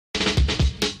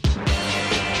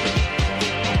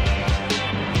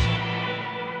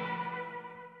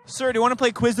Sir, do you want to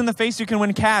play Quiz in the Face? You can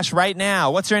win cash right now.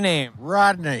 What's your name?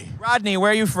 Rodney. Rodney,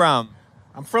 where are you from?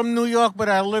 I'm from New York, but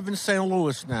I live in St.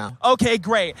 Louis now. Okay,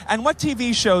 great. And what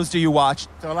TV shows do you watch?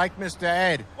 So I like Mr.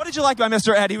 Ed. What did you like about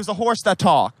Mr. Ed? He was a horse that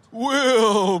talked.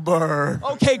 Wilbur.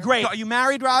 Okay, great. Are you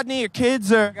married, Rodney? Your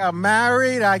kids are... I got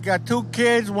married. I got 2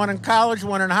 kids, one in college,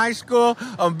 one in high school,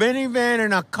 a minivan,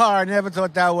 and a car. I never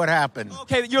thought that would happen.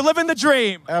 Okay, you're living the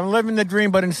dream. I'm living the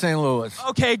dream, but in St. Louis.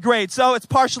 Okay, great. So it's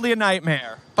partially a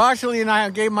nightmare. Partially, and I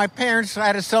gave my parents, I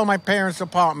had to sell my parents'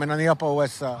 apartment on the Upper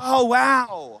West Side. Oh,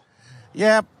 wow.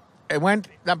 Yep.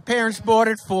 The parents bought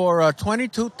it for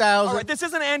 $22,000. All right, this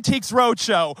is an Antiques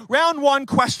Roadshow. Round 1,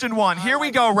 question 1. Here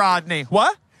we go, Rodney.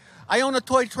 What? I own a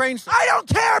toy train. I don't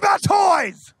care about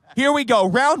toys! Here we go.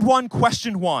 Round 1,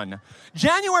 question 1.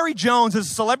 January Jones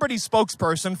is a celebrity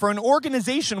spokesperson for an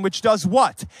organization which does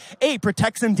what? A,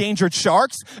 protects endangered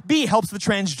sharks. B, helps the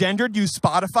transgendered use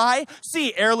Spotify.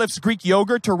 C, airlifts Greek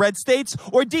yogurt to red states.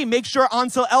 Or D, makes sure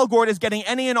Ansel Elgort is getting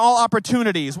any and all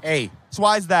opportunities. A. So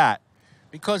why is that?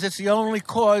 Because it's the only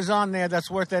cause on there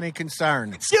that's worth any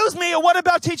concern. Excuse me, what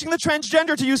about teaching the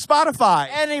transgender to use Spotify?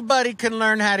 Anybody can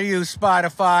learn how to use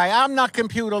Spotify. I'm not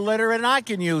computer literate and I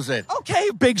can use it.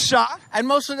 Okay, big shot. And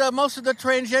most of the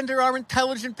transgender are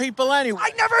intelligent people anyway.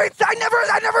 I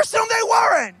never assumed they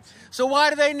weren't. So why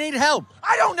do they need help?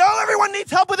 I don't know. Everyone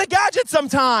needs help with a gadget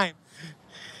sometime.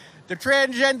 The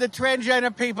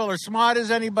transgender people are smart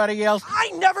as anybody else.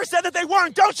 I never said that they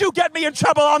weren't. Don't you get me in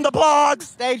trouble on the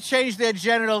blogs. They change their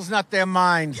genitals, not their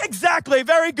minds. Exactly.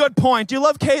 Very good point. Do you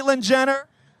love Caitlyn Jenner?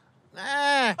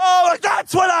 Oh,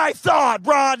 that's what I thought,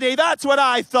 Rodney. That's what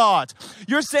I thought.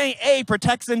 You're saying A,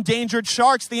 protects endangered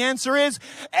sharks. The answer is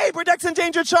A, protects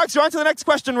endangered sharks. You're on to the next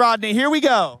question, Rodney. Here we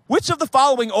go. Which of the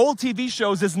following old TV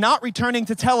shows is not returning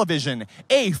to television?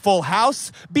 A, Full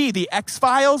House. B, The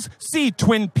X-Files. C,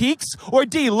 Twin Peaks. Or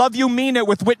D, Love You Mean It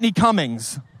with Whitney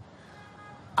Cummings?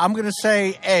 I'm going to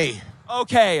say A.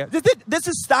 Okay. This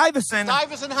is Stuyvesant.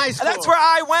 Stuyvesant High School. That's where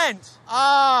I went.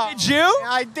 Did you?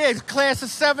 I did. Class of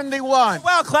 71.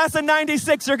 Well, class of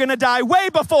 96 are going to die way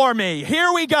before me.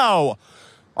 Here we go.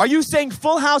 Are you saying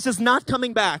Full House is not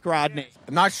coming back, Rodney?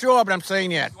 I'm not sure, but I'm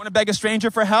saying yes. You want to beg a stranger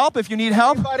for help if you need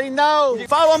help? Everybody knows.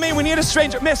 Follow me. We need a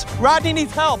stranger. Miss, Rodney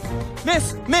needs help.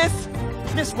 Miss,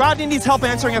 Rodney needs help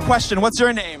answering a question. What's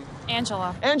your name?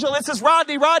 Angela. Angela, this is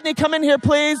Rodney. Rodney, come in here,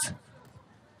 please.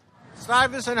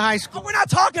 Stuyvesant High School. Oh, we're not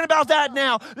talking about that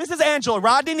now. This is Angela.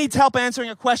 Rodney needs help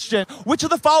answering a question. Which of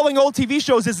the following old TV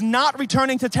shows is not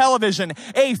returning to television?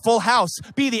 A, Full House.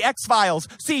 B, The X-Files.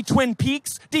 C, Twin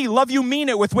Peaks. D, Love You Mean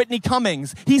It with Whitney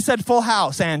Cummings. He said Full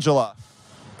House, Angela.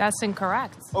 That's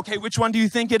incorrect. Okay, which one do you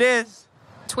think it is?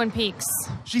 Twin Peaks.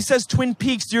 She says Twin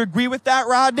Peaks. Do you agree with that,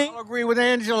 Rodney? I'll agree with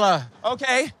Angela.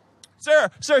 Okay.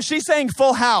 Sir, she's saying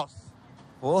Full House.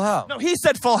 Full House. No, he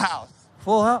said Full House.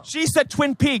 Full House. She said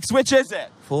Twin Peaks. Which is it?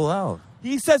 Full House.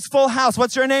 He says Full House.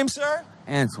 What's your name, sir?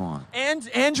 Antoine.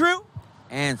 Andrew?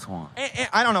 Antoine.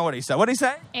 I don't know what he said. What did he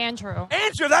say? Andrew.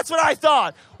 Andrew, that's what I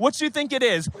thought. What do you think it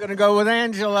is? We're going to go with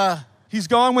Angela. He's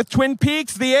going with Twin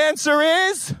Peaks. The answer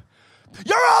is...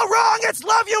 You're all wrong. It's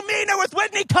Love You Mean It with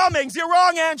Whitney Cummings. You're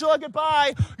wrong, Angela.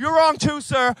 Goodbye. You're wrong too,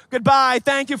 sir. Goodbye.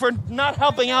 Thank you for not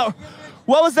helping out.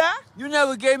 What was that? You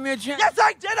never gave me a chance. Yes,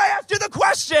 I did. I asked you the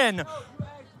question.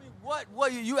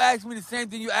 What? You asked me the same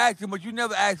thing you asked him, but you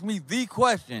never asked me the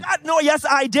question. No, yes,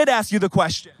 I did ask you the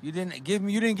question. You didn't give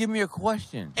me a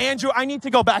question. Andrew, I need to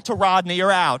go back to Rodney.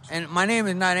 You're out. And my name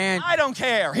is not Andrew. I don't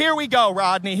care. Here we go,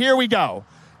 Rodney. Here we go.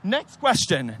 Next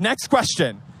question.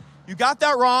 You got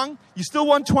that wrong. You still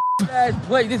won 20.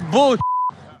 Wait, this bullshit.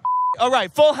 All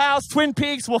right, Full House, Twin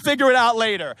Peaks. We'll figure it out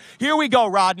later. Here we go,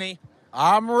 Rodney.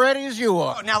 I'm ready as you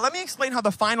are. Now, let me explain how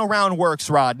the final round works,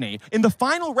 Rodney. In the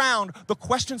final round, the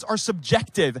questions are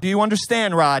subjective. Do you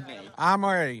understand, Rodney? I'm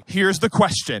ready. Here's the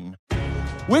question.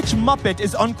 Which Muppet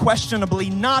is unquestionably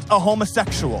not a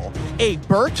homosexual? A,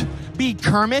 Bert. B,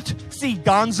 Kermit. C,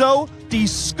 Gonzo. D,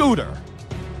 Scooter.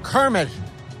 Kermit.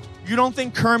 You don't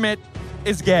think Kermit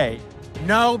is gay?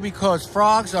 No, because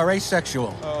frogs are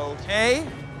asexual. Okay.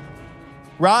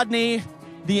 Rodney,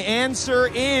 the answer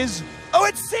is... Oh,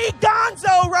 it's C,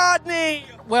 Gonzo, Rodney!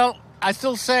 Well, I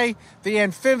still say the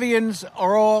amphibians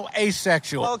are all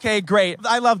asexual. Okay, great.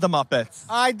 I love the Muppets.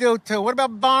 I do, too. What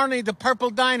about Barney, the purple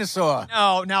dinosaur?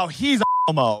 No, he's a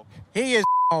homo. He is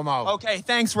homo. Okay,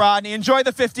 thanks, Rodney. Enjoy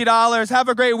the $50. Have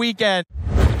a great weekend.